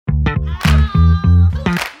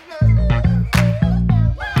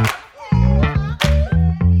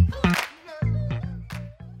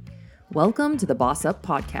Welcome to the Boss Up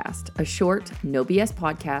Podcast, a short, no BS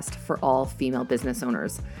podcast for all female business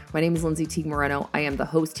owners. My name is Lindsay Teague Moreno. I am the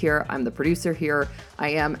host here. I'm the producer here. I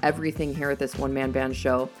am everything here at this one-man band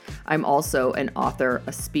show. I'm also an author,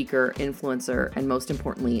 a speaker, influencer, and most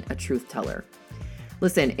importantly, a truth teller.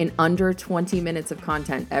 Listen, in under 20 minutes of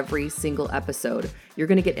content every single episode, you're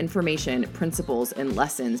going to get information, principles, and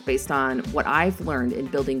lessons based on what I've learned in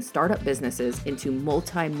building startup businesses into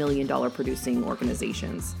multi-million-dollar producing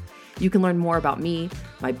organizations. You can learn more about me,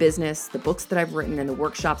 my business, the books that I've written, and the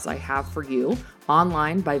workshops I have for you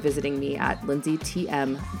online by visiting me at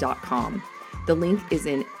lindsaytm.com. The link is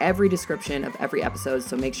in every description of every episode,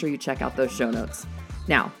 so make sure you check out those show notes.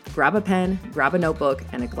 Now, grab a pen, grab a notebook,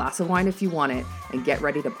 and a glass of wine if you want it, and get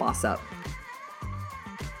ready to boss up.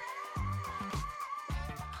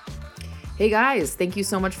 Hey guys, thank you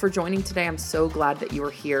so much for joining today. I'm so glad that you are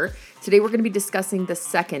here. Today we're going to be discussing the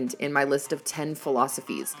second in my list of 10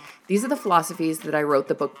 philosophies. These are the philosophies that I wrote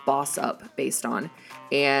the book Boss Up based on,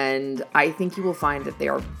 and I think you will find that they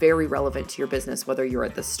are very relevant to your business, whether you're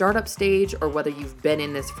at the startup stage or whether you've been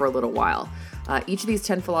in this for a little while. Each of these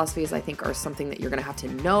 10 philosophies I think are something that you're going to have to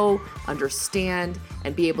know, understand,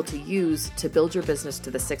 and be able to use to build your business to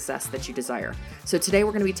the success that you desire. So today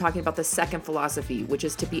we're going to be talking about the second philosophy, which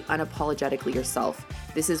is to be unapologetically yourself.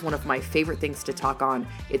 This is one of my favorite things to talk on.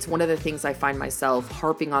 It's one of the things I find myself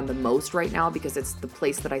harping on the most right now because it's the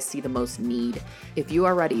place that I see the most need. If you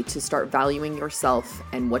are ready to start valuing yourself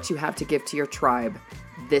and what you have to give to your tribe,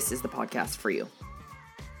 this is the podcast for you.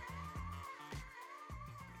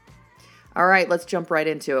 All right, let's jump right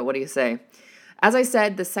into it. What do you say? As I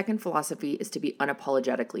said, the second philosophy is to be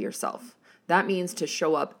unapologetically yourself. That means to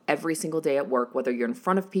show up every single day at work, whether you're in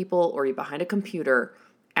front of people or you're behind a computer,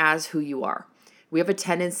 as who you are. We have a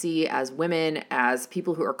tendency as women, as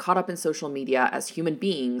people who are caught up in social media, as human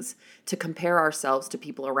beings, to compare ourselves to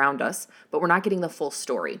people around us, but we're not getting the full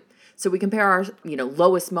story. So we compare our,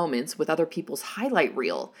 lowest moments with other people's highlight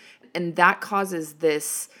reel, and that causes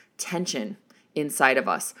this tension inside of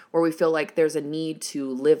us where we feel like there's a need to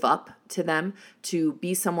live up to them, to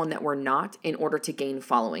be someone that we're not in order to gain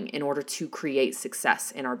following, in order to create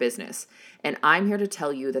success in our business. And I'm here to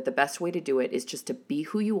tell you that the best way to do it is just to be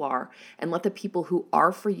who you are and let the people who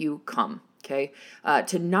are for you come. Okay.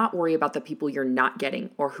 To not worry about the people you're not getting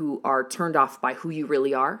or who are turned off by who you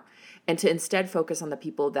really are, and to instead focus on the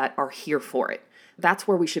people that are here for it. That's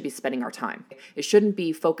where we should be spending our time. It shouldn't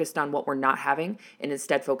be focused on what we're not having and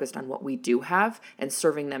instead focused on what we do have and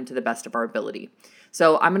serving them to the best of our ability.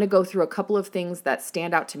 So I'm going to go through a couple of things that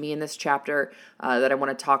stand out to me in this chapter that I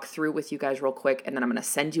want to talk through with you guys real quick, and then I'm going to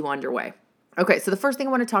send you on your way. Okay, so the first thing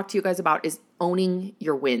I want to talk to you guys about is owning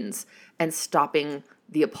your wins and stopping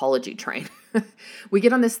the apology train. We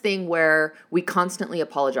get on this thing where we constantly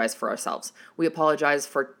apologize for ourselves. We apologize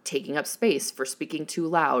for taking up space, for speaking too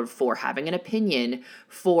loud, for having an opinion,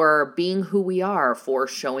 for being who we are, for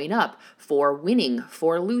showing up, for winning,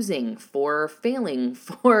 for losing, for failing,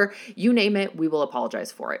 for you name it, we will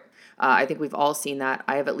apologize for it. I think we've all seen that.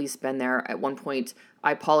 I have at least been there. At one point,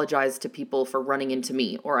 I apologize to people for running into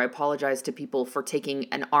me, or I apologize to people for taking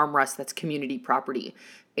an armrest that's community property.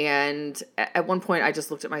 And at one point, I just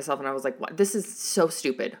looked at myself and I was like, what? This is so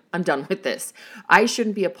stupid. I'm done with this. I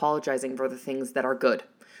shouldn't be apologizing for the things that are good.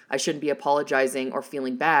 I shouldn't be apologizing or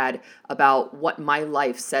feeling bad about what my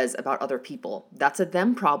life says about other people. That's a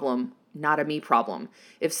them problem, not a me problem.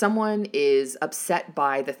 If someone is upset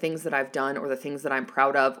by the things that I've done or the things that I'm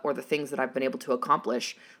proud of or the things that I've been able to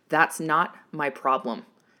accomplish, that's not my problem.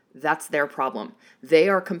 That's their problem. They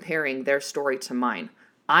are comparing their story to mine.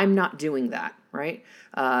 I'm not doing that, right?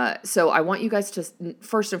 So I want you guys to,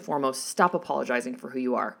 first and foremost, stop apologizing for who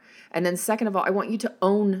you are. And then second of all, I want you to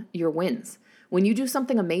own your wins. When you do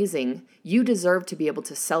something amazing, you deserve to be able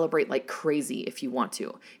to celebrate like crazy if you want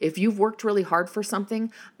to. If you've worked really hard for something,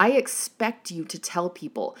 I expect you to tell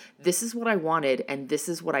people, this is what I wanted and this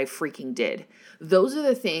is what I freaking did. Those are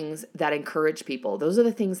the things that encourage people. Those are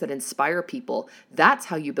the things that inspire people. That's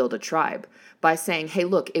how you build a tribe, by saying, hey,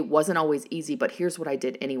 look, it wasn't always easy, but here's what I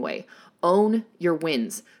did anyway. Own your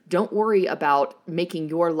wins. Don't worry about making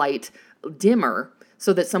your light dimmer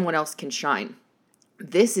so that someone else can shine.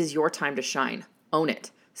 This is your time to shine. Own it.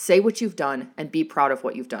 Say what you've done and be proud of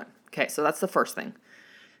what you've done. Okay, so that's the first thing.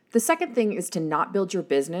 The second thing is to not build your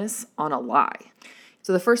business on a lie.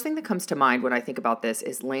 So the first thing that comes to mind when I think about this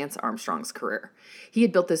is Lance Armstrong's career. He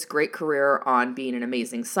had built this great career on being an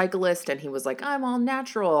amazing cyclist, and he was like, I'm all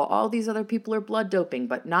natural. All these other people are blood doping,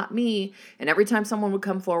 but not me. And every time someone would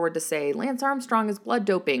come forward to say, Lance Armstrong is blood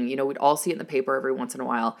doping, we'd all see it in the paper every once in a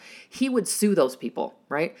while, he would sue those people,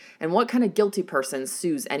 right? And what kind of guilty person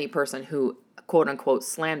sues any person who quote unquote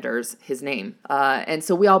slanders his name. And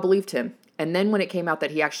so we all believed him. And then when it came out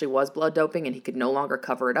that he actually was blood doping and he could no longer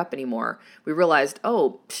cover it up anymore, we realized,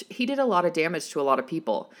 he did a lot of damage to a lot of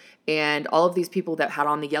people. And all of these people that had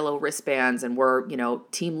on the yellow wristbands and were,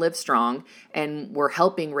 Team Livestrong and were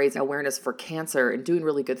helping raise awareness for cancer and doing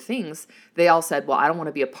really good things, they all said, well, I don't want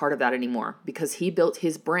to be a part of that anymore because he built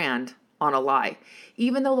his brand on a lie.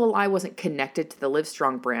 Even though the lie wasn't connected to the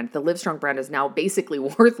Livestrong brand, the Livestrong brand is now basically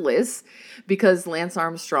worthless because Lance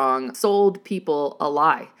Armstrong sold people a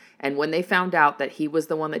lie. And when they found out that he was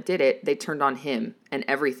the one that did it, they turned on him and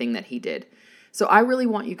everything that he did. So I really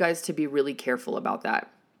want you guys to be really careful about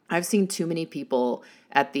that. I've seen too many people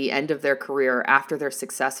at the end of their career, after they're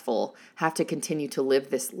successful, have to continue to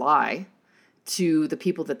live this lie to the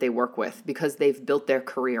people that they work with because they've built their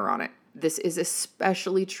career on it. This is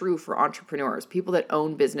especially true for entrepreneurs, people that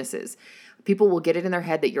own businesses. People will get it in their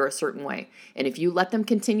head that you're a certain way. And if you let them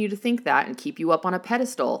continue to think that and keep you up on a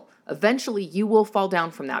pedestal, eventually you will fall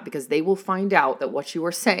down from that because they will find out that what you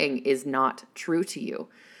are saying is not true to you.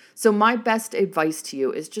 So my best advice to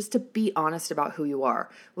you is just to be honest about who you are.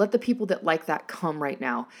 Let the people that like that come right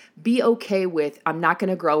now. Be okay with, I'm not going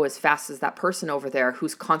to grow as fast as that person over there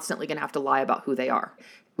who's constantly going to have to lie about who they are.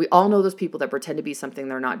 We all know those people that pretend to be something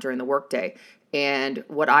they're not during the workday. And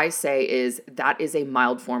what I say is that is a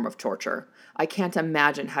mild form of torture. I can't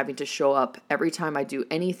imagine having to show up every time I do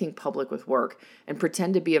anything public with work and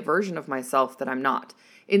pretend to be a version of myself that I'm not.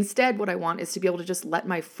 Instead, what I want is to be able to just let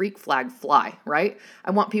my freak flag fly, right?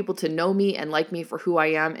 I want people to know me and like me for who I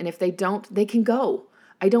am. And if they don't, they can go.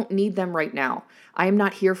 I don't need them right now. I am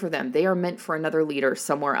not here for them. They are meant for another leader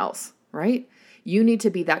somewhere else, right? You need to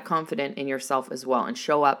be that confident in yourself as well and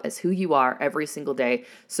show up as who you are every single day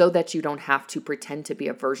so that you don't have to pretend to be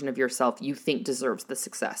a version of yourself you think deserves the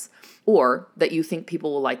success or that you think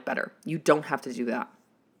people will like better. You don't have to do that.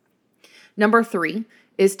 Number 3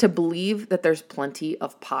 is to believe that there's plenty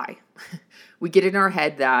of pie. We get in our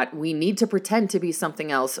head that we need to pretend to be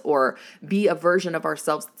something else or be a version of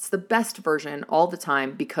ourselves that's the best version all the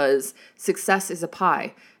time because success is a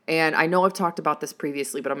pie. And I know I've talked about this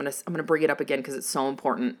previously, but I'm gonna bring it up again because it's so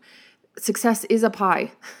important. Success is a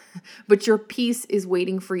pie, but your piece is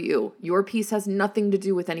waiting for you. Your piece has nothing to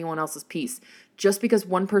do with anyone else's piece. Just because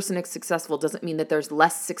one person is successful doesn't mean that there's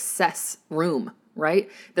less success room, right?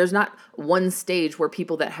 There's not one stage where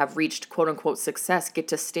people that have reached quote unquote success get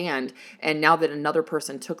to stand. And now that another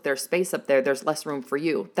person took their space up there, there's less room for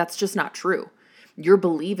you. That's just not true. You're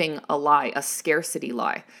believing a lie, a scarcity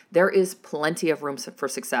lie. There is plenty of room for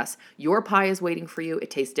success. Your pie is waiting for you.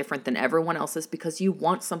 It tastes different than everyone else's because you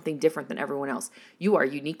want something different than everyone else. You are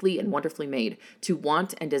uniquely and wonderfully made to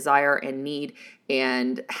want and desire and need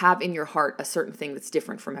and have in your heart a certain thing that's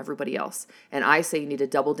different from everybody else. And I say you need to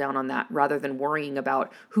double down on that rather than worrying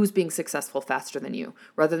about who's being successful faster than you,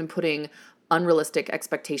 rather than putting unrealistic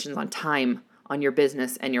expectations on time on your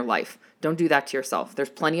business and your life. Don't do that to yourself. There's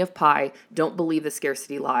plenty of pie. Don't believe the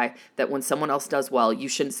scarcity lie that when someone else does well, you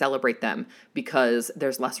shouldn't celebrate them because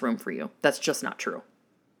there's less room for you. That's just not true.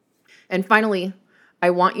 And finally,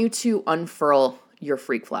 I want you to unfurl your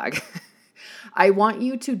freak flag. I want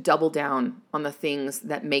you to double down on the things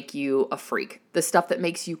that make you a freak, the stuff that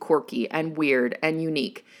makes you quirky and weird and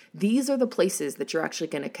unique. These are the places that you're actually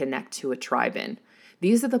going to connect to a tribe in.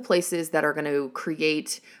 These are the places that are going to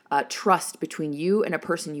create trust between you and a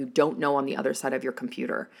person you don't know on the other side of your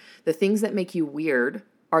computer. The things that make you weird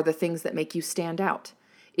are the things that make you stand out.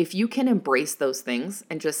 If you can embrace those things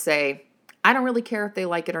and just say, I don't really care if they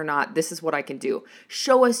like it or not. This is what I can do.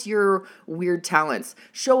 Show us your weird talents.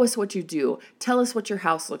 Show us what you do. Tell us what your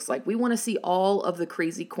house looks like. We want to see all of the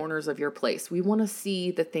crazy corners of your place. We want to see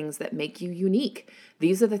the things that make you unique.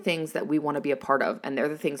 These are the things that we want to be a part of, and they're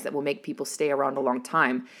the things that will make people stay around a long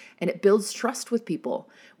time, and it builds trust with people.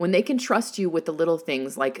 When they can trust you with the little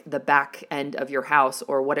things like the back end of your house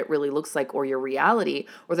or what it really looks like or your reality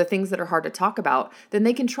or the things that are hard to talk about, then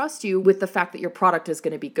they can trust you with the fact that your product is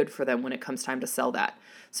going to be good for them when it comes time to sell that.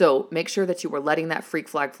 So make sure that you are letting that freak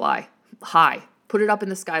flag fly high. Put it up in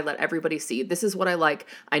the sky, let everybody see. This is what I like.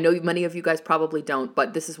 I know many of you guys probably don't,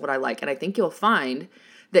 but this is what I like. And I think you'll find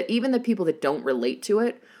that even the people that don't relate to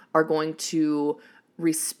it are going to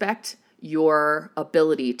respect your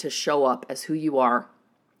ability to show up as who you are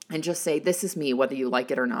and just say, this is me, whether you like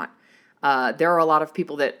it or not. There are a lot of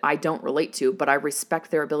people that I don't relate to, but I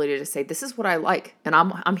respect their ability to say, this is what I like, and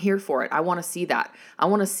I'm here for it. I want to see that. I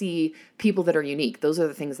want to see people that are unique. Those are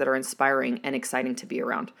the things that are inspiring and exciting to be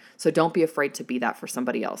around. So don't be afraid to be that for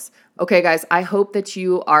somebody else. Okay, guys, I hope that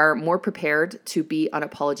you are more prepared to be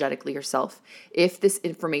unapologetically yourself. If this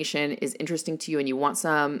information is interesting to you and you want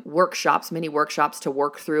some workshops, mini workshops to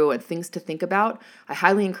work through and things to think about, I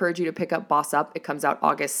highly encourage you to pick up Boss Up. It comes out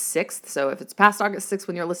August 6th. So if it's past August 6th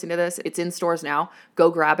when you're listening to this, it's in stores now.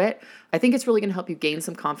 Go grab it. I think it's really going to help you gain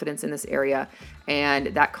some confidence in this area, and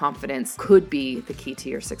that confidence could be the key to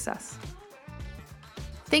your success.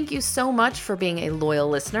 Thank you so much for being a loyal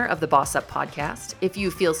listener of the Boss Up podcast. If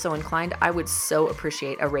you feel so inclined, I would so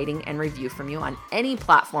appreciate a rating and review from you on any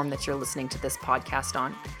platform that you're listening to this podcast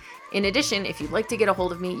on. In addition, if you'd like to get a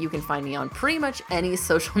hold of me, you can find me on pretty much any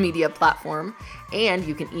social media platform, and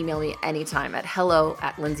you can email me anytime at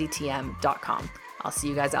hello@lindsaytm.com. I'll see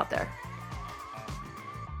you guys out there.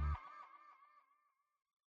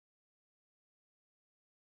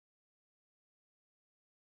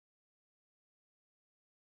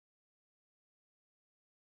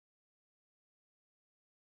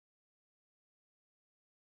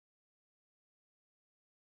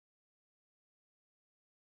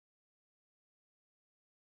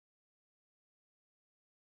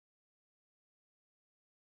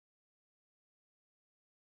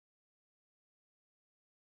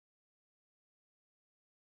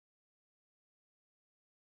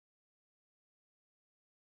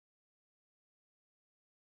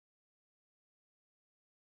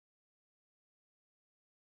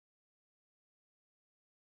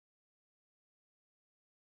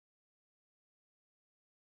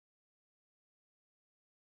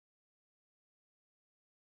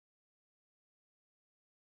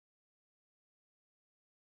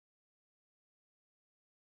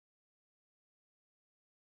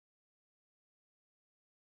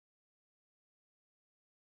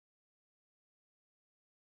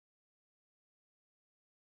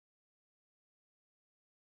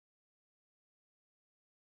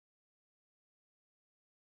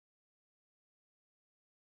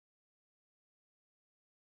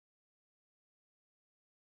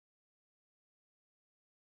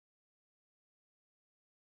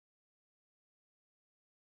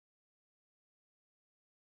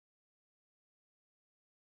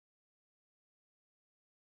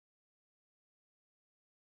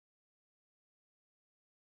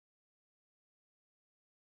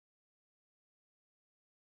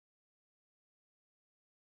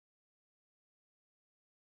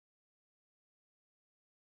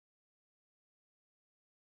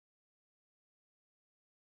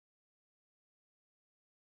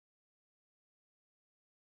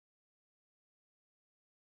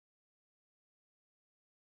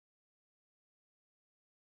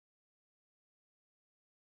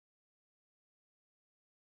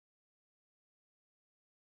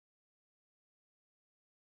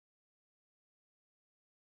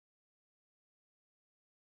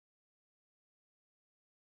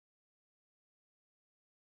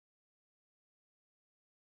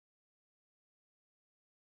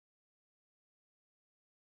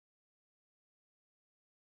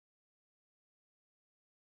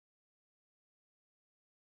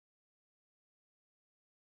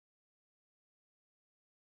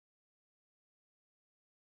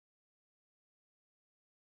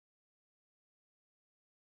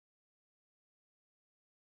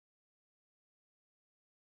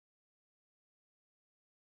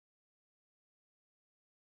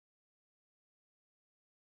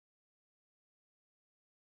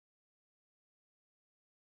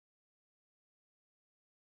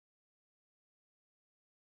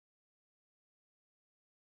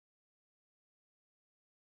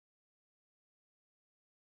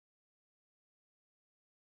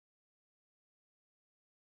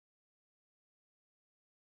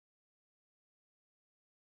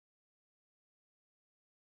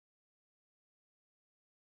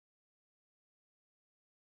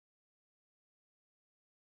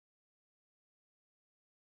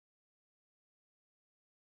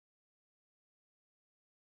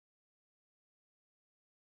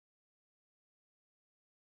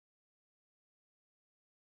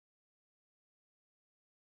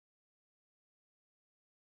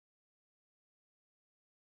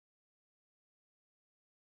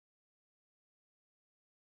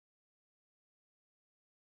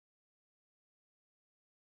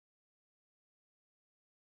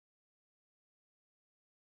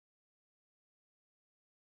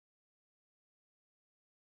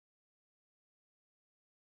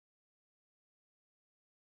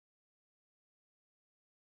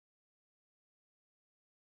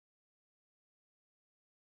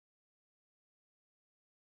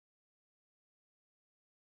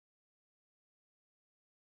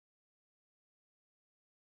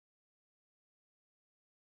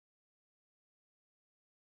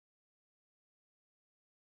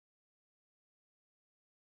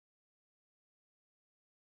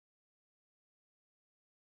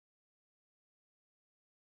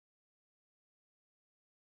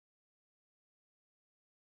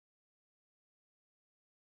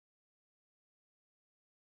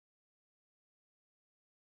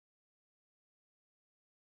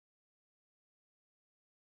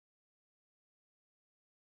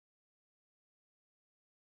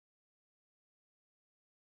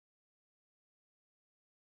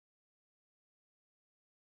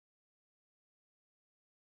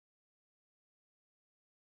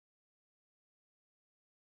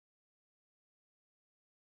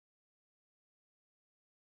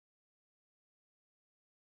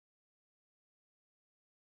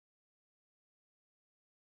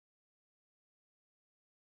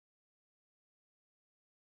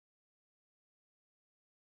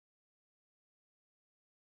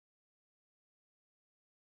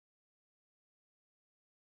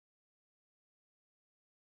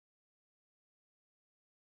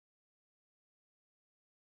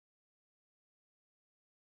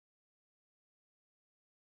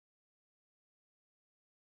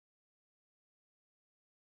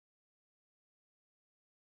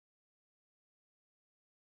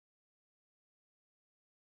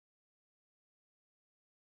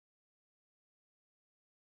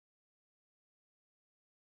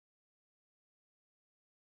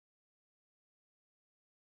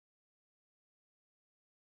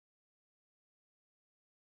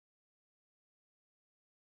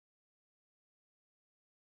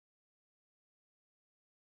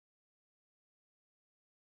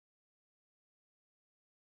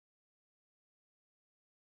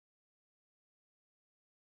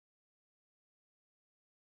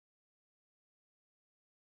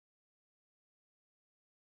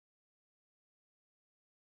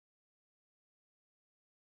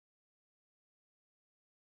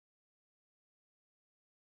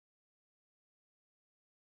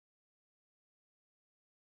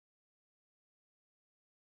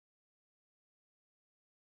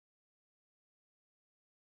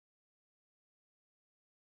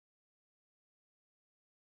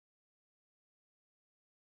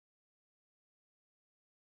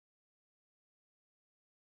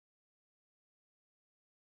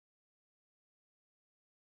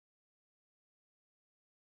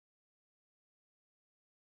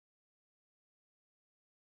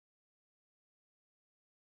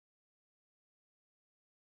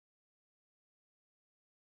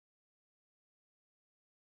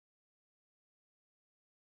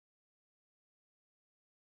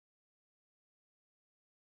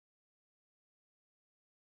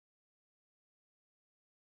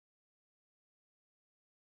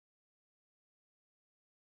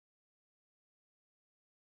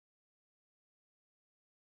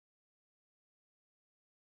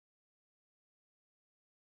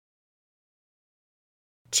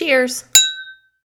 Cheers.